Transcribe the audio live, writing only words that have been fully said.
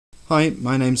Hi,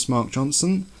 my name's Mark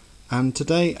Johnson, and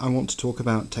today I want to talk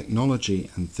about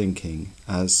technology and thinking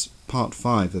as part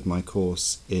 5 of my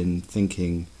course in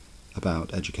thinking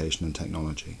about education and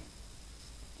technology.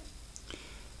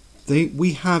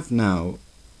 We have now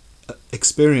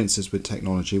experiences with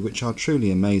technology which are truly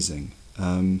amazing.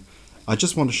 I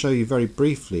just want to show you very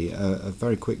briefly a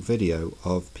very quick video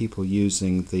of people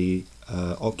using the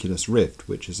Oculus Rift,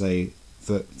 which is a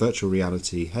virtual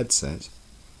reality headset.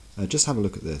 Just have a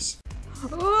look at this.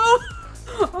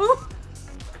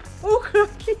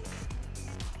 Crikey.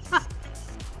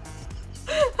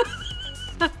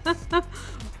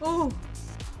 Oh.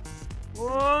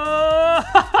 Whoa!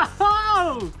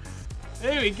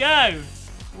 Here we go.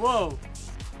 Whoa.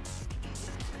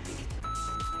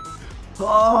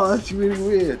 Oh, that's really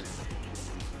weird.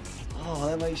 Oh,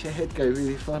 that makes your head go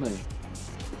really funny.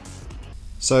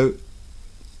 So,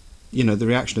 the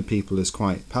reaction of people is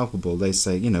quite palpable. They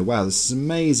say, wow, this is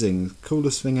amazing,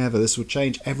 coolest thing ever, this will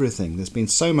change everything. There's been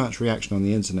so much reaction on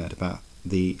the internet about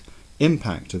the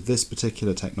impact of this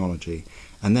particular technology.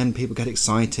 And then people get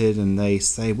excited and they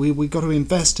say, we've got to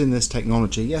invest in this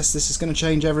technology. Yes, this is going to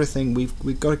change everything.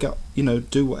 We've got to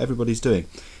do what everybody's doing.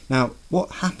 Now,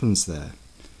 what happens there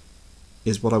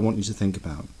is what I want you to think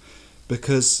about.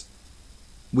 Because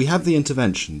we have the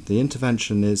intervention. The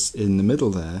intervention is in the middle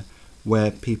there,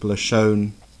 where people are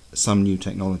shown some new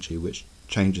technology which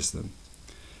changes them.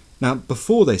 Now,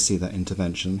 before they see that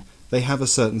intervention, they have a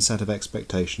certain set of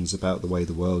expectations about the way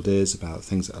the world is, about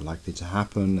things that are likely to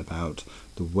happen, about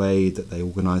the way that they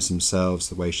organise themselves,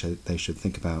 the way they should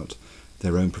think about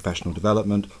their own professional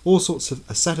development, all sorts of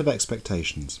a set of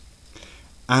expectations.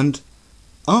 And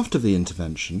after the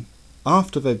intervention,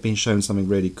 after they've been shown something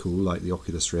really cool like the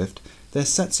Oculus Rift, their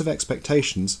sets of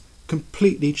expectations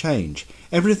completely change.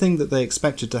 Everything that they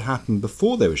expected to happen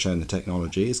before they were shown the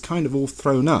technology is kind of all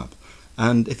thrown up,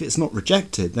 and if it's not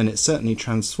rejected, then it's certainly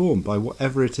transformed by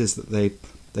whatever it is that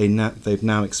they've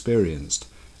now experienced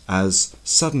as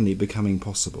suddenly becoming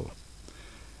possible.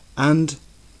 And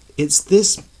it's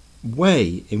this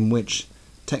way in which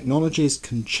technologies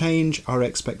can change our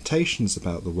expectations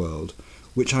about the world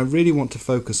which I really want to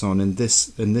focus on in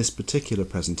this particular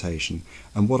presentation,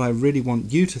 and what I really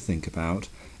want you to think about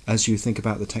as you think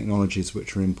about the technologies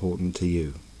which are important to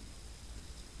you.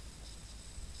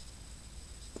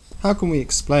 How can we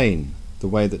explain the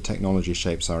way that technology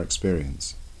shapes our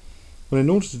experience? Well,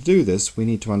 in order to do this, we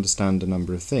need to understand a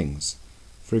number of things.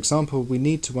 For example, we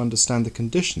need to understand the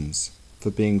conditions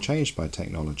for being changed by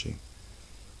technology.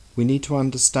 We need to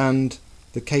understand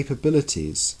the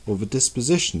capabilities or the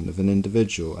disposition of an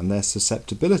individual and their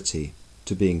susceptibility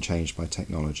to being changed by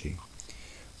technology.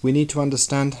 We need to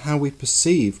understand how we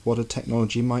perceive what a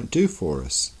technology might do for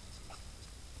us.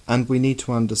 And we need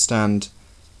to understand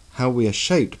how we are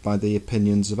shaped by the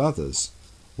opinions of others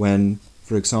when,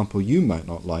 for example, you might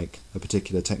not like a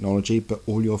particular technology, but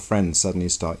all your friends suddenly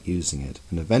start using it,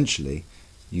 and eventually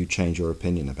you change your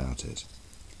opinion about it.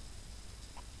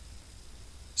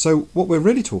 So what we're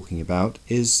really talking about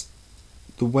is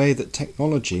the way that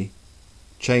technology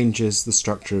changes the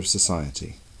structure of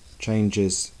society,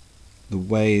 changes the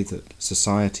way that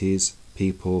societies,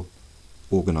 people,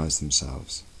 organise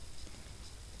themselves.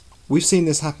 We've seen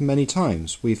this happen many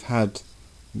times. We've had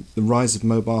the rise of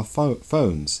mobile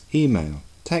phones, email,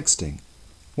 texting.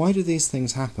 Why do these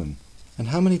things happen? And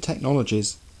how many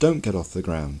technologies don't get off the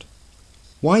ground?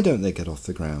 Why don't they get off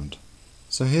the ground?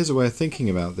 So here's a way of thinking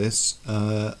about this,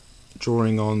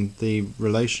 drawing on the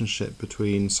relationship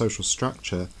between social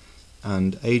structure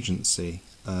and agency,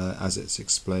 as it's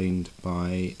explained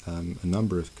by a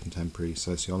number of contemporary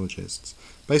sociologists.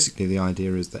 Basically, the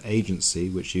idea is that agency,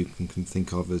 which you can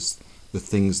think of as the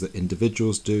things that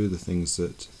individuals do, the things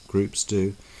that groups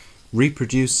do,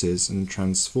 reproduces and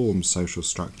transforms social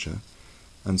structure,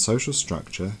 and social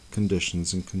structure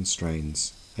conditions and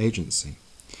constrains agency.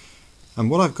 And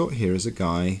what I've got here is a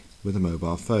guy with a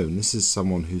mobile phone. This is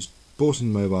someone who's bought a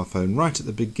mobile phone right at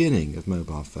the beginning of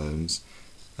mobile phones,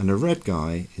 and a red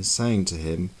guy is saying to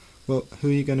him, well, who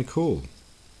are you going to call?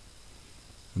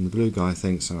 And the blue guy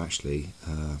thinks, I'm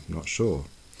not sure.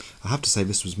 I have to say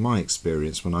this was my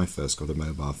experience when I first got a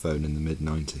mobile phone in the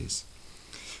mid-90s.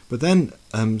 But then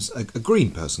a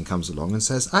green person comes along and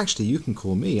says, actually, you can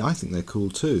call me. I think they're cool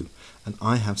too. And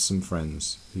I have some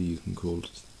friends who you can call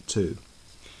too.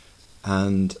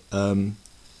 And the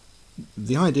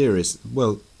idea is,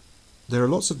 well, there are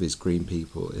lots of these green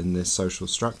people in this social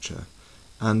structure,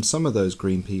 and some of those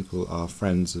green people are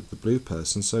friends of the blue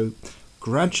person, so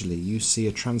gradually you see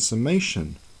a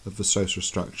transformation of the social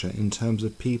structure in terms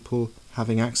of people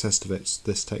having access to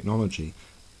this technology,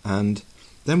 and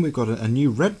then we've got a new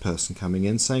red person coming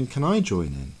in saying, can I join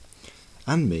in?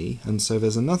 And me, and so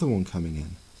there's another one coming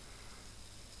in.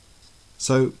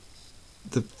 So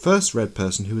the first red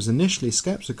person, who was initially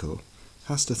sceptical,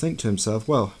 has to think to himself,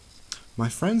 well, my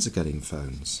friends are getting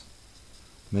phones.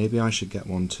 Maybe I should get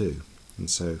one too. And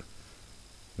so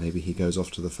maybe he goes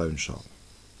off to the phone shop.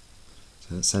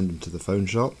 So let's send him to the phone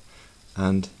shop,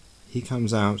 and he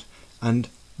comes out, and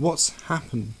what's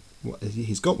happened,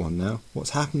 he's got one now,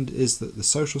 what's happened is that the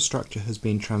social structure has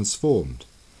been transformed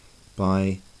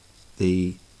by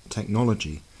the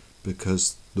technology,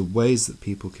 because the ways that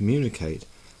people communicate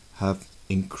have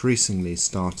increasingly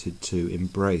started to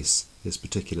embrace this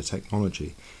particular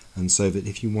technology. And so that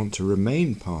if you want to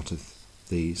remain part of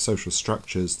the social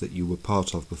structures that you were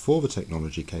part of before the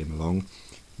technology came along,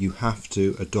 you have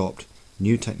to adopt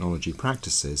new technology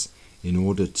practices in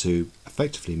order to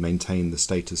effectively maintain the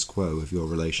status quo of your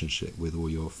relationship with all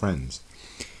your friends.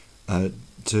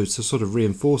 To sort of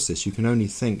reinforce this, you can only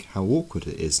think how awkward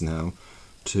it is now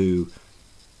to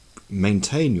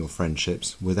maintain your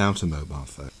friendships without a mobile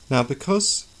phone. Now,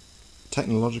 because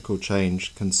technological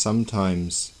change can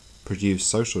sometimes produce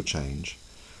social change,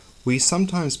 we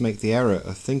sometimes make the error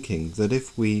of thinking that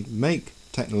if we make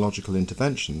technological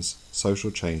interventions,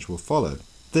 social change will follow.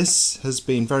 This has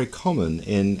been very common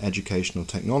in educational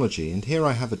technology, and here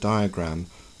I have a diagram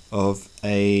of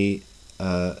a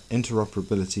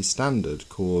interoperability standard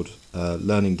called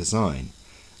learning design.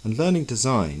 And learning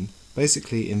design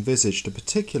basically envisaged a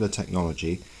particular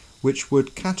technology which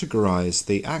would categorize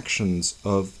the actions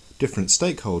of different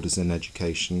stakeholders in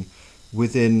education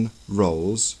within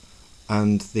roles,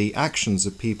 and the actions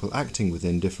of people acting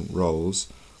within different roles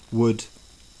would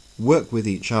work with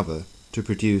each other to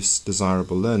produce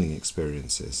desirable learning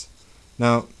experiences.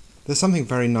 Now, there's something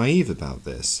very naive about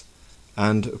this,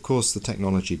 and of course the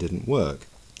technology didn't work.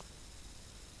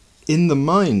 In the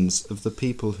minds of the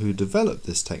people who developed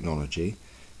this technology,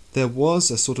 there was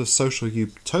a sort of social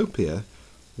utopia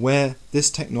where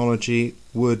this technology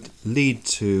would lead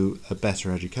to a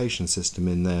better education system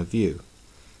in their view.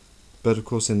 But of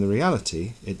course in the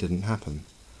reality it didn't happen.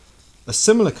 A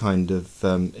similar kind of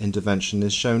intervention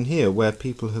is shown here, where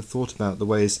people have thought about the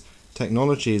ways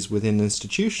technologies within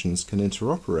institutions can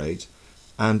interoperate,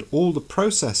 and all the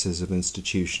processes of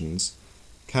institutions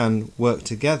can work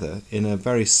together in a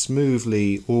very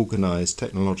smoothly organized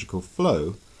technological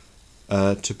flow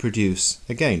to produce,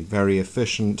 again, very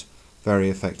efficient, very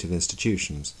effective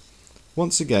institutions.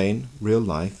 Once again, real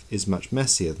life is much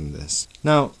messier than this.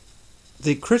 Now,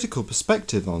 the critical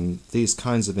perspective on these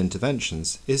kinds of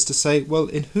interventions is to say, well,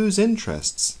 in whose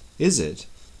interests is it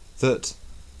that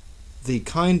the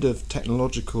kind of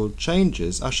technological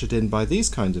changes ushered in by these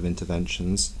kinds of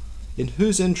interventions, in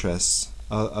whose interests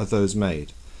are those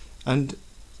made? And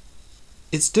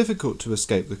it's difficult to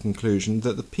escape the conclusion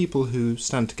that the people who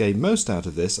stand to gain most out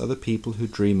of this are the people who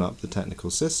dream up the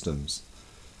technical systems.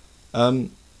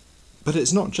 But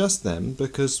it's not just them,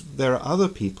 because there are other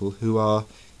people who are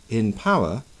in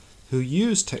power who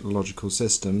use technological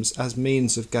systems as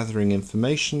means of gathering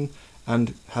information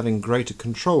and having greater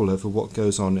control over what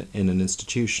goes on in an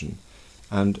institution.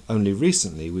 And only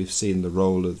recently we've seen the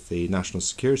role of the National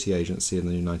Security Agency in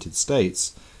the United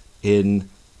States in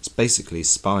basically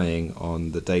spying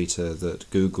on the data that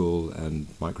Google and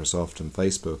Microsoft and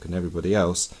Facebook and everybody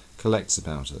else collects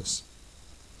about us.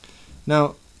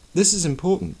 Now, this is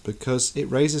important because it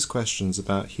raises questions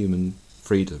about human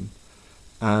freedom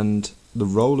and the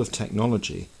role of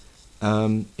technology,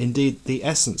 indeed the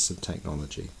essence of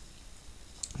technology.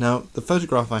 Now, the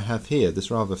photograph I have here,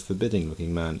 this rather forbidding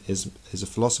looking man, is a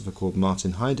philosopher called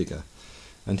Martin Heidegger,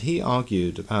 and he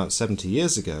argued about 70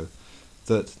 years ago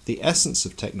that the essence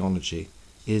of technology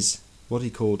is what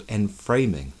he called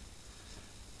enframing.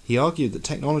 He argued that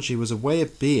technology was a way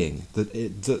of being,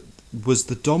 that was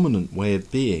the dominant way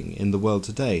of being in the world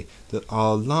today, that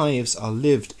our lives are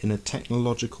lived in a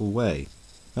technological way.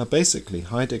 Now basically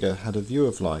Heidegger had a view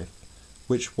of life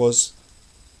which was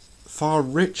far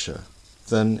richer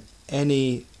than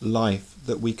any life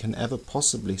that we can ever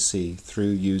possibly see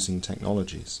through using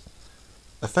technologies.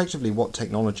 Effectively what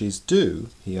technologies do,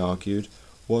 he argued,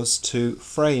 was to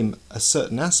frame a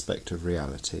certain aspect of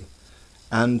reality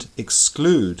and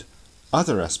exclude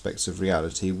other aspects of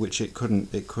reality which it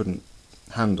couldn't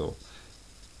handle.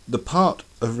 The part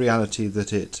of reality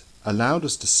that it allowed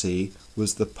us to see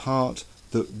was the part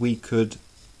that we could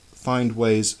find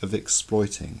ways of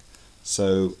exploiting.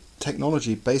 So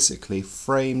technology basically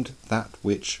framed that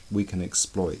which we can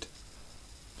exploit.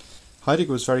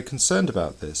 Heidegger was very concerned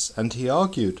about this, and he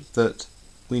argued that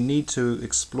we need to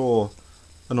explore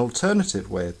an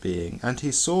alternative way of being, and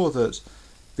he saw that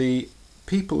the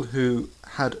people who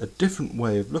had a different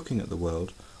way of looking at the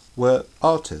world were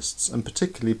artists, and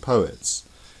particularly poets.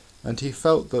 And he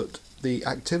felt that the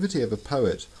activity of a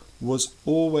poet was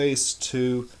always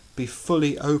to be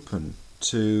fully open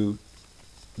to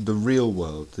the real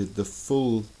world, the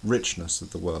full richness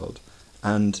of the world,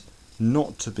 and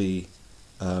not to be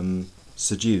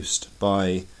seduced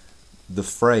by the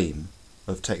frame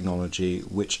of technology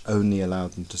which only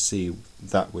allowed them to see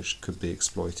that which could be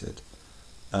exploited.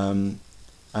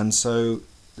 And so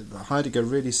Heidegger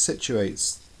really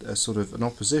situates a sort of an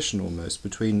opposition almost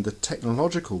between the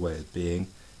technological way of being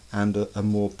and a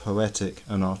more poetic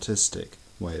and artistic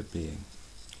way of being.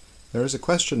 There is a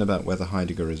question about whether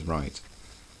Heidegger is right.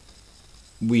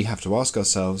 We have to ask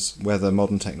ourselves whether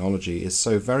modern technology is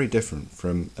so very different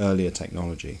from earlier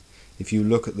technology. If you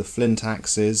look at the flint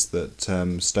axes that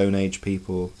Stone Age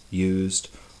people used,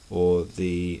 or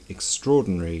the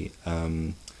extraordinary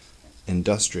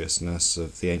industriousness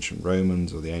of the ancient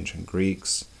Romans or the ancient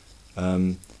Greeks,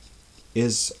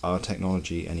 is our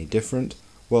technology any different?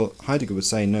 Well, Heidegger would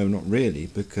say no, not really,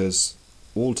 because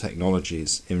all technology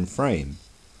is in frame.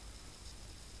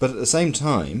 But at the same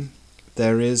time,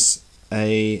 there is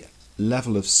a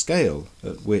level of scale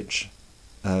at which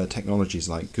technologies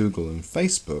like Google and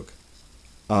Facebook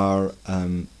are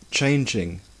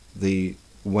changing the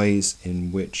ways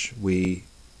in which we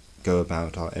go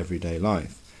about our everyday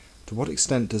life. To what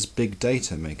extent does big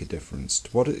data make a difference?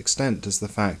 To what extent does the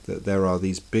fact that there are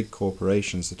these big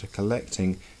corporations that are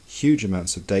collecting huge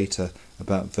amounts of data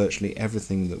about virtually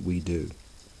everything that we do?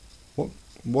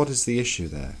 What is the issue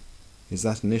there? Is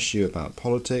that an issue about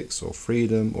politics or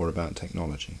freedom or about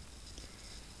technology?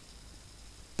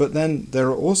 But then there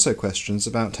are also questions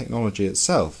about technology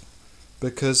itself,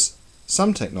 because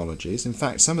some technologies, in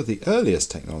fact some of the earliest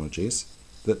technologies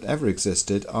that ever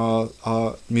existed, are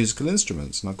musical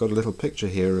instruments. And I've got a little picture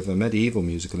here of a medieval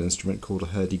musical instrument called a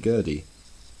hurdy-gurdy.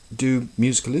 Do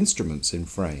musical instruments in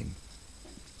frame?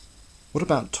 What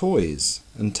about toys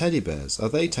and teddy bears? Are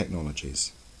they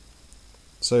technologies?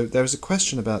 So there is a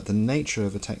question about the nature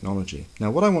of a technology. Now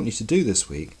what I want you to do this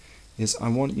week is I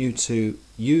want you to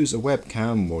use a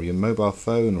webcam or your mobile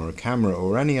phone or a camera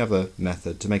or any other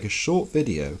method to make a short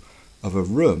video of a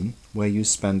room where you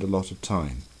spend a lot of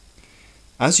time.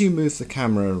 As you move the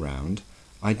camera around,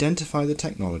 identify the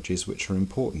technologies which are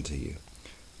important to you.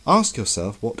 Ask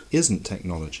yourself what isn't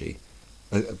technology,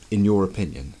 in your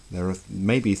opinion. There are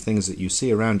maybe things that you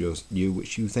see around you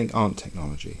which you think aren't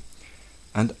technology.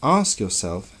 And ask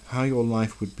yourself how your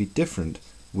life would be different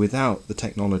without the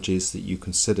technologies that you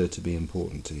consider to be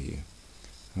important to you.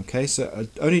 Okay, so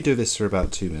I only do this for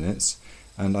about 2 minutes,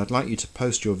 and I'd like you to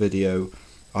post your video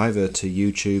either to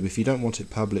YouTube. If you don't want it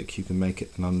public, you can make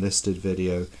it an unlisted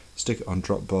video, stick it on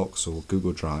Dropbox or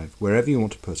Google Drive, wherever you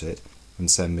want to put it,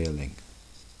 and send me a link.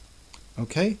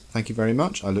 Okay, thank you very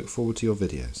much. I look forward to your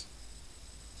videos.